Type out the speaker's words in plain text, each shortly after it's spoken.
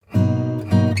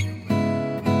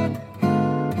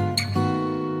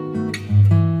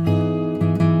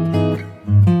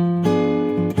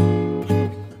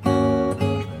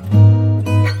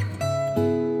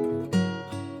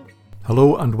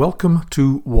Hello and welcome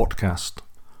to Whatcast.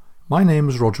 My name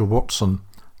is Roger Watson,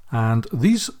 and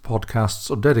these podcasts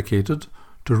are dedicated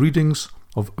to readings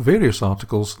of various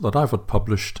articles that I've had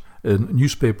published in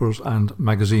newspapers and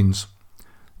magazines.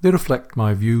 They reflect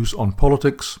my views on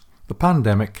politics, the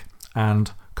pandemic,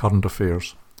 and current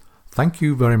affairs. Thank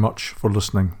you very much for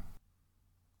listening.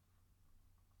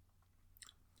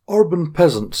 Urban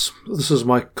Peasants. This is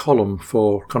my column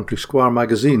for Country Squire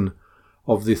magazine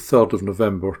of the 3rd of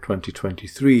November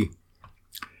 2023.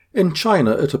 In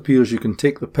China, it appears you can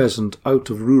take the peasant out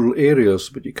of rural areas,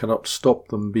 but you cannot stop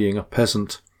them being a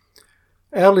peasant.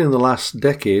 Early in the last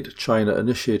decade, China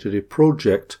initiated a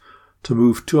project to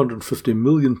move 250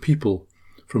 million people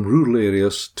from rural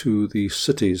areas to the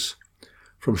cities,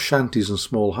 from shanties and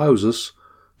small houses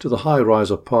to the high-rise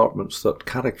apartments that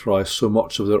characterise so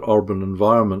much of their urban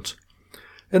environment.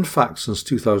 In fact, since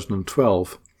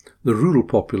 2012, the rural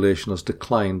population has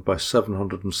declined by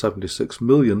 776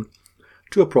 million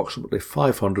to approximately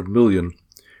 500 million,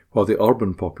 while the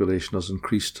urban population has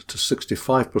increased to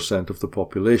 65% of the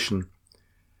population.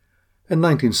 In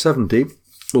 1970,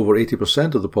 over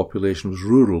 80% of the population was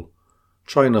rural.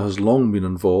 China has long been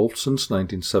involved, since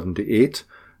 1978,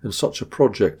 in such a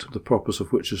project, the purpose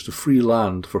of which is to free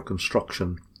land for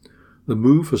construction. The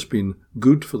move has been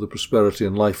good for the prosperity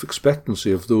and life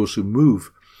expectancy of those who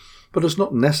move, but has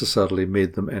not necessarily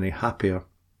made them any happier.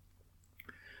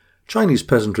 Chinese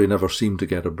peasantry never seemed to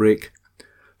get a break.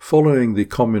 Following the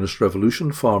Communist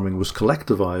Revolution, farming was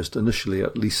collectivized, initially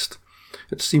at least.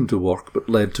 It seemed to work, but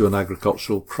led to an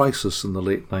agricultural crisis in the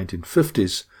late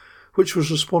 1950s, which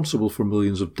was responsible for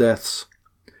millions of deaths.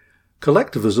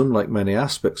 Collectivism, like many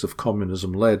aspects of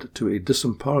communism, led to a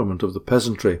disempowerment of the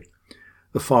peasantry.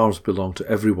 The farms belonged to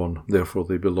everyone, therefore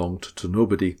they belonged to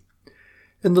nobody.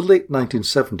 In the late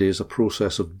 1970s, a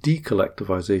process of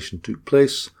decollectivization took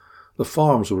place. The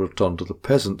farms were returned to the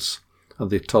peasants, and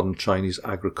they turned Chinese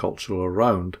agriculture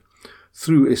around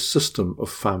through a system of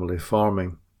family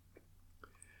farming.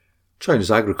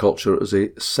 Chinese agriculture is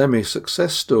a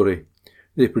semi-success story.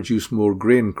 They produce more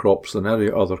grain crops than any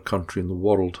other country in the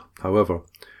world. However,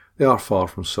 they are far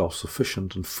from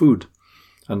self-sufficient in food,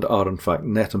 and are in fact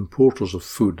net importers of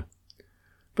food.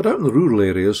 But out in the rural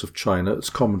areas of China, it's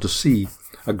common to see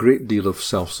a great deal of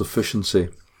self-sufficiency.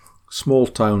 Small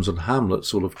towns and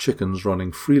hamlets will have chickens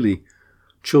running freely.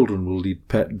 Children will lead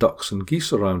pet ducks and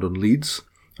geese around on leads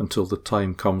until the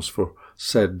time comes for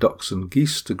said ducks and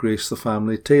geese to grace the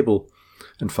family table.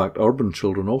 In fact, urban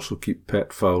children also keep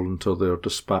pet fowl until they are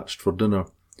dispatched for dinner.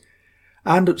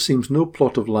 And it seems no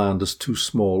plot of land is too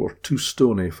small or too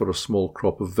stony for a small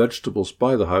crop of vegetables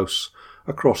by the house,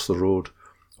 across the road,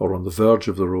 or on the verge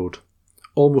of the road.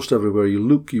 Almost everywhere you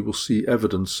look, you will see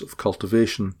evidence of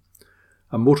cultivation.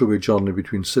 A motorway journey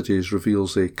between cities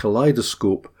reveals a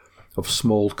kaleidoscope of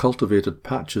small cultivated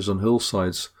patches on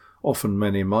hillsides, often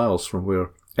many miles from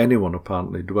where anyone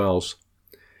apparently dwells.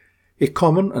 A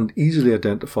common and easily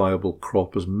identifiable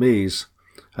crop is maize,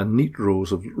 and neat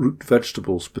rows of root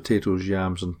vegetables, potatoes,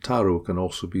 yams and taro can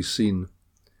also be seen.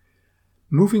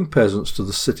 Moving peasants to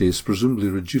the cities presumably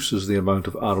reduces the amount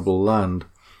of arable land,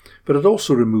 but it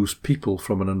also removes people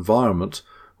from an environment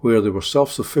where they were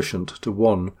self-sufficient to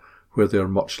one where they are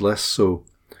much less so.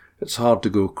 It's hard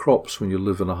to grow crops when you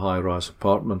live in a high-rise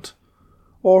apartment.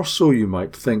 Or so you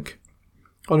might think.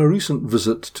 On a recent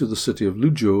visit to the city of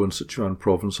Luzhou in Sichuan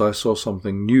province, I saw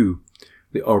something new: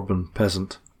 the urban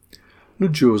peasant.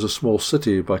 Luzhou is a small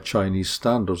city by Chinese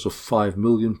standards of 5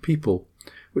 million people,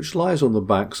 which lies on the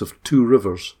banks of two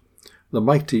rivers, the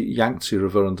mighty Yangtze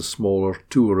River and the smaller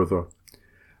Tuo River.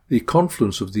 The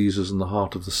confluence of these is in the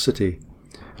heart of the city.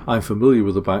 I'm familiar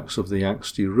with the banks of the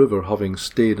Yangtze River, having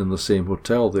stayed in the same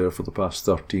hotel there for the past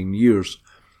 13 years.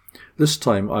 This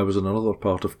time I was in another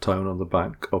part of town on the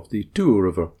bank of the Tuo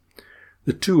River.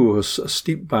 The Tuo has a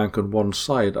steep bank on one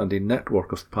side and a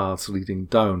network of paths leading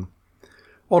down.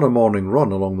 On a morning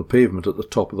run along the pavement at the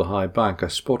top of the high bank, I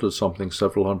spotted something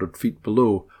several hundred feet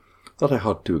below that I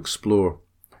had to explore.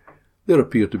 There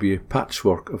appeared to be a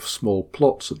patchwork of small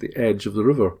plots at the edge of the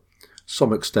river,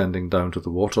 some extending down to the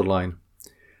waterline.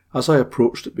 As I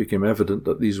approached, it became evident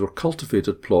that these were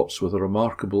cultivated plots with a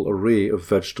remarkable array of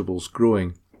vegetables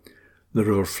growing. The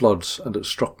river floods, and it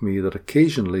struck me that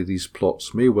occasionally these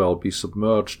plots may well be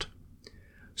submerged.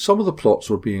 Some of the plots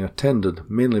were being attended,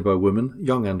 mainly by women,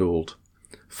 young and old.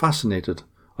 Fascinated,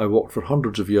 I walked for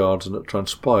hundreds of yards, and it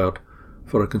transpired,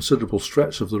 for a considerable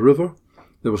stretch of the river,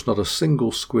 there was not a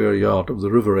single square yard of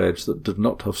the river edge that did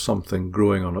not have something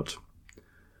growing on it.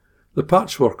 The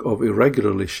patchwork of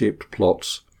irregularly shaped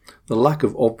plots, the lack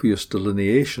of obvious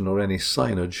delineation or any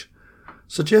signage,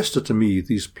 suggested to me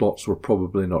these plots were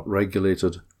probably not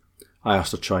regulated. I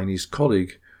asked a Chinese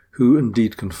colleague, who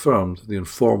indeed confirmed the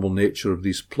informal nature of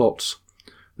these plots.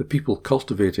 The people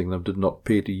cultivating them did not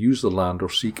pay to use the land or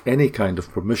seek any kind of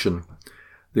permission.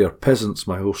 They are peasants,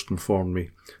 my host informed me.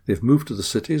 They've moved to the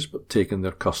cities but taken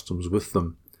their customs with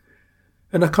them.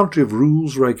 In a country of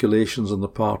rules, regulations and the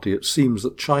party, it seems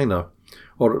that China,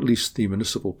 or at least the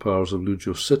municipal powers of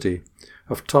Luzhou City,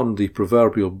 have turned the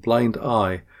proverbial blind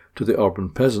eye to the urban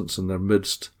peasants in their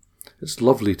midst. It's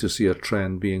lovely to see a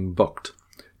trend being bucked.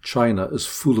 China is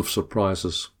full of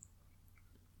surprises.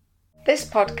 This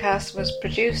podcast was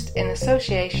produced in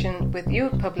association with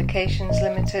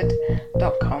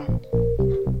youthpublicationslimited.com.